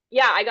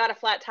 yeah, I got a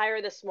flat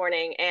tire this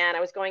morning and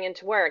I was going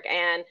into work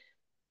and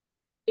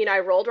I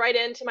rolled right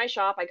into my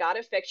shop. I got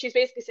it fixed. She's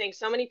basically saying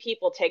so many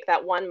people take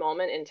that one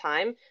moment in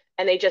time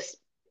and they just,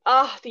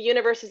 oh, the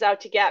universe is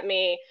out to get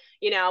me.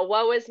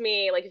 Woe is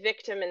me, like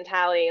victim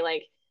mentality.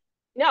 Like,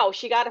 no,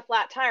 she got a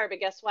flat tire, but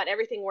guess what?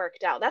 Everything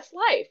worked out. That's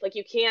life. Like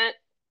you can't,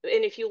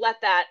 and if you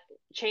let that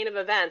chain of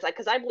events, like,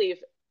 because I believe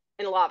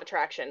in the law of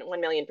attraction,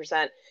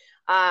 1,000,000%.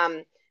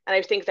 And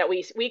I think that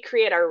we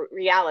create our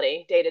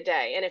reality day to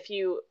day. And if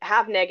you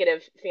have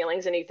negative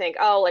feelings and you think,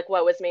 oh, like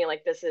what was me?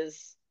 Like this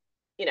is,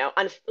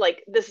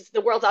 like this is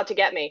the world's out to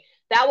get me.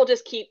 That will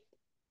just keep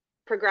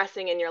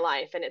progressing in your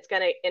life, and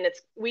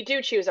we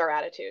do choose our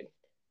attitude.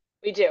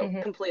 We do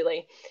Hmm.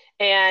 completely.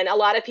 And a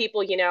lot of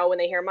people, when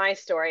they hear my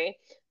story,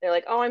 they're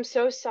like, "Oh, I'm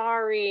so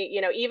sorry."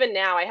 Even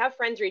now I have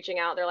friends reaching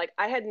out. They're like,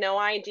 "I had no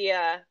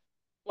idea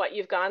what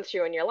you've gone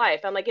through in your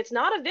life." I'm like, "It's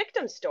not a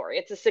victim story.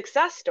 It's a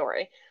success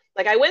story.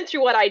 Like I went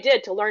through what I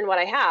did to learn what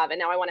I have, and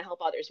now I want to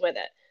help others with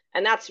it."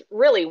 And that's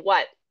really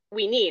what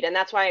we need. And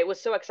that's why I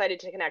was so excited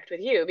to connect with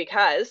you,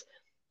 because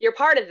you're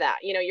part of that.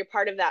 You're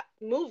part of that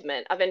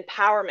movement of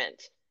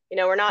empowerment.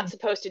 We're not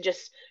supposed to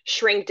just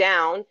shrink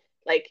down.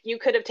 Like you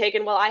could have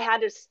taken, well, I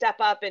had to step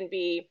up and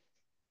be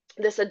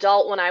this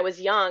adult when I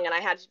was young, and I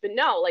had to, but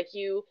no, like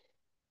you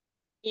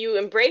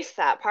embrace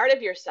that part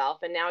of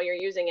yourself, and now you're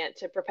using it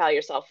to propel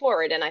yourself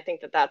forward. And I think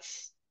that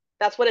that's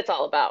what it's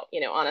all about,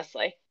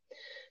 honestly.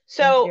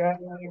 Thank you. So I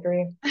really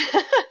agree.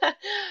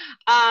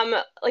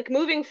 like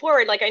moving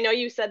forward, like I know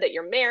you said that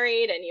you're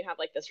married and you have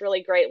like this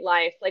really great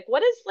life. Like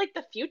what does like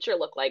the future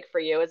look like for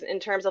you as in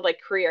terms of like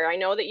career? I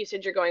know that you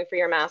said you're going for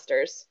your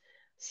master's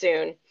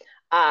soon.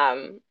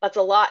 That's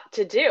a lot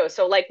to do.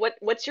 So like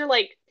what's your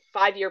like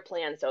 5-year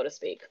plan, so to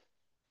speak?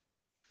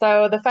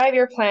 So the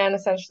 5-year plan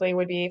essentially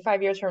would be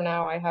 5 years from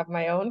now, I have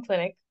my own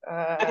clinic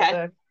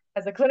Okay.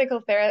 as a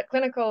clinical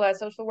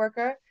social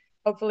worker.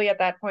 Hopefully, at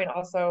that point,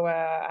 also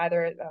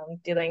either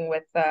dealing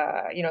with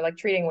like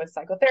treating with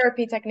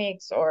psychotherapy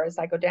techniques or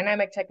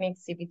psychodynamic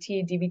techniques,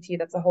 CBT, DBT.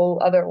 That's a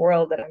whole other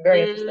world that I'm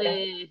very interested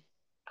in.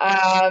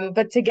 Mm,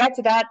 But to get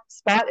to that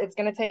spot, it's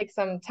going to take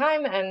some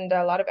time and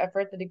a lot of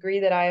effort. The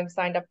degree that I have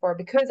signed up for,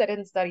 because I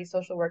didn't study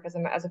social work as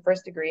a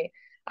first degree,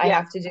 I yeah.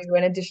 have to do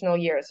an additional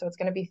year. So it's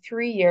going to be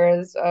 3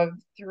 years of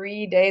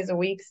 3 days a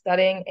week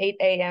studying 8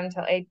 a.m.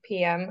 till 8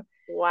 p.m.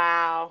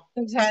 Wow.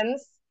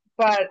 Intense,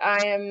 but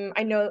I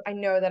know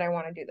that I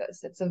want to do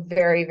this. It's a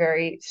very,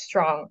 very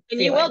strong And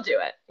you will feeling. do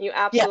it. You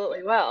Yeah,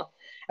 absolutely will.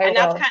 I And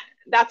will.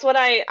 that's what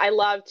I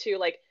love too.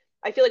 Like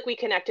I feel like we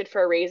connected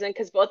for a reason,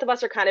 because both of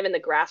us are kind of in the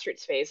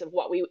grassroots phase of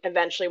what we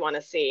eventually want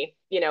to see,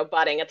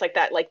 budding. It's like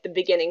that, like the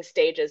beginning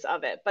stages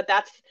of it. But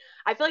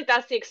I feel like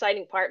that's the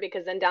exciting part,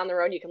 because then down the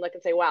road you can look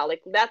and say, wow,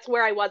 like that's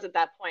where I was at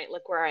that point.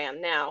 Look where I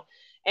am now.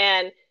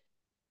 And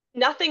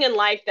nothing in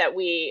life that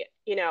we,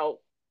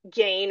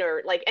 gain,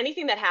 or like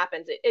anything that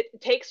happens,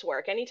 it takes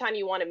work. Anytime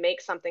you want to make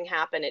something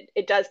happen,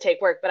 it does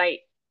take work. But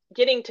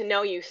getting to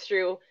know you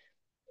through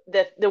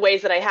the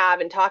ways that I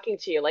have and talking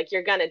to you, like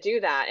you're gonna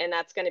do that, and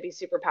that's gonna be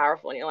super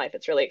powerful in your life.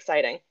 It's really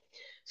exciting.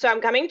 So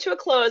I'm coming to a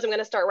close. I'm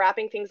gonna start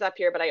wrapping things up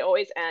here, but I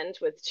always end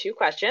with 2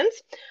 questions.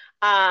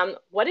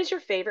 What is your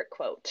favorite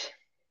quote?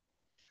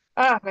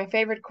 My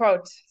favorite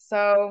quote.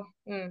 So,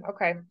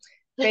 okay.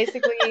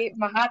 Basically,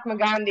 Mahatma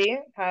Gandhi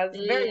has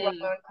a very Mm,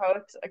 well-known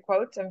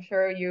quote. I'm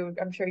sure you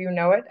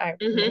know it. I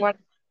hmm.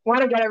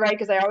 want to get it right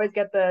because I always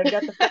get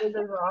the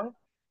phrases wrong.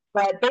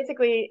 But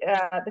basically,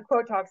 the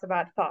quote talks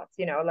about thoughts.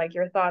 Like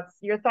your thoughts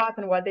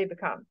and what they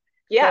become.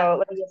 Yeah. So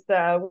let me just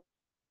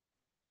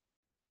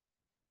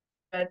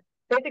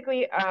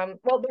basically,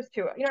 well, there's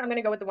two. I'm going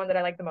to go with the one that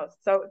I like the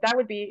most. So that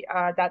would be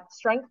that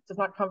strength does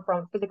not come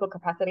from physical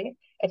capacity.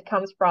 It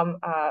comes from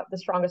the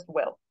strongest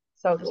will.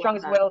 So I the love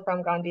strongest that. will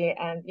from Gandhi.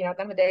 And, at the end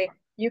of the day,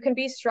 you can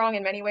be strong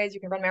in many ways. You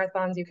can run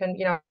marathons. You can,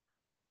 you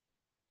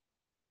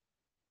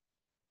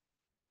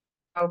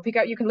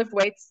can lift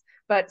weights.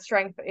 But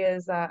strength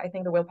is, I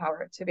think, the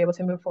willpower to be able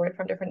to move forward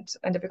from different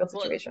and difficult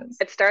Well, situations.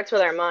 it starts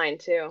with our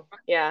mind too.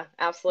 Yeah,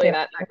 absolutely.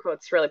 Yeah. That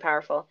quote's really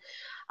powerful.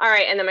 All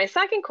right, and then my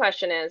second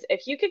question is,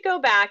 if you could go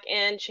back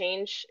in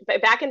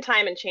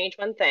time and change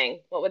one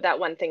thing, what would that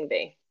one thing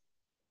be?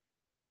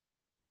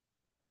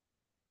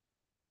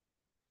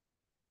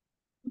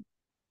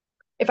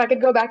 If I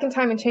could go back in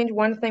time and change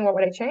one thing, what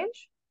would I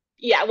change?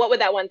 Yeah, what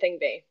would that one thing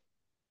be?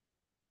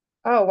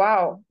 Oh,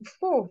 wow.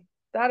 Whew,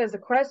 that is a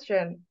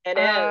question. It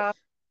is.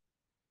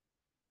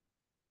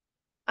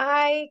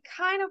 I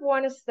kind of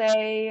want to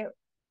say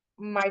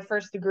my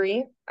first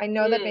degree. I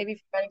know that Mm, maybe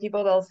for many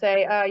people they'll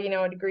say,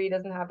 a degree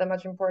doesn't have that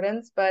much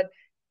importance, but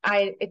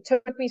it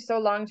took me so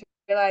long to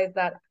realize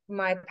that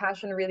my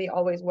passion really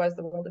always was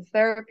the world of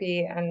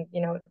therapy, and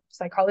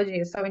psychology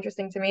is so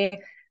interesting to me.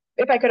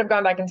 If I could have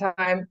gone back in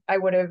time, I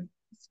would have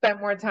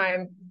spent more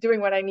time doing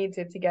what I need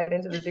to get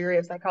into the degree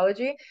of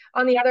psychology.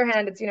 On the other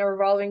hand, it's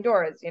revolving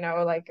doors,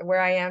 like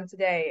where I am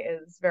today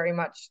is very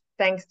much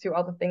thanks to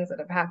all the things that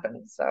have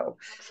happened. So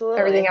everything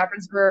absolutely.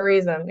 happens for a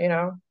reason.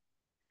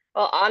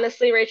 Well,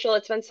 honestly, Rachel,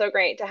 it's been so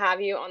great to have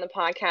you on the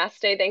podcast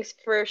today. Thanks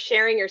for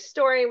sharing your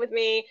story with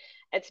me.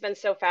 It's been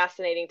so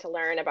fascinating to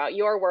learn about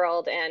your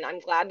world, and I'm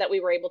glad that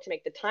we were able to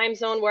make the time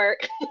zone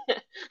work.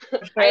 For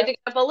I had to sure. get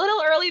up a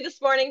little early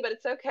this morning, but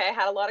it's okay. I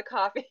had a lot of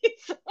coffee.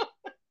 So.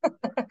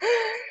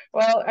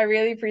 Well, I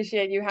really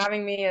appreciate you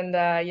having me. And,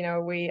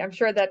 I'm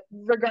sure that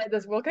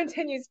regardless, we'll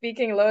continue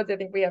speaking loads. I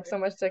think we have so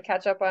much to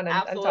catch up on and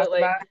talk Absolutely.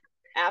 about.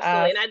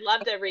 Absolutely. And I'd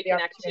love to The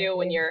reconnect too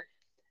when opportunity.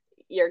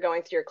 you're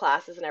going through your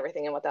classes and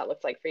everything and what that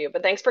looks like for you.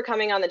 But thanks for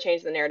coming on the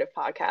Change the Narrative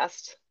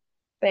podcast.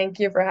 Thank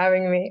you for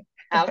having me.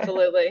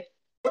 Absolutely.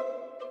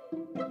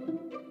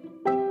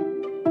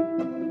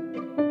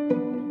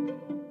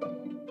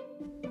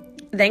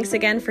 Thanks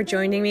again for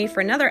joining me for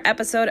another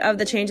episode of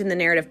the Changing the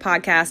Narrative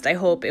podcast. I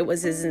hope it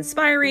was as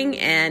inspiring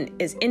and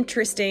as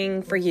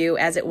interesting for you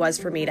as it was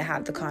for me to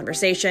have the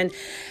conversation.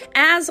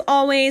 As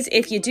always,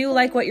 if you do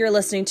like what you're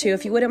listening to,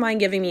 if you wouldn't mind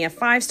giving me a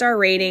 5-star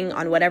rating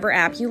on whatever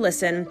app you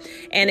listen,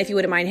 and if you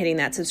wouldn't mind hitting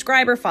that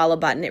subscribe or follow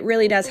button, it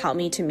really does help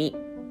me to meet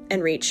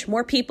and reach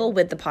more people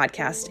with the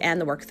podcast and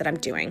the work that I'm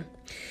doing.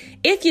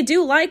 If you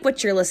do like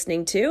what you're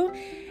listening to,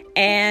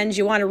 and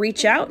you want to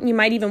reach out, and you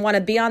might even want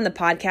to be on the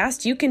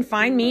podcast, you can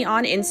find me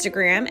on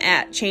Instagram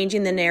at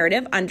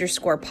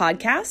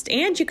changingthenarrative_podcast.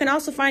 And you can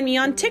also find me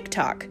on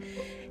TikTok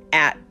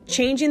at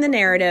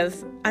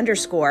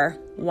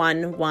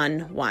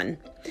changingthenarrative_111.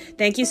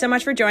 Thank you so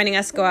much for joining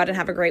us. Go out and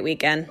have a great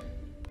weekend.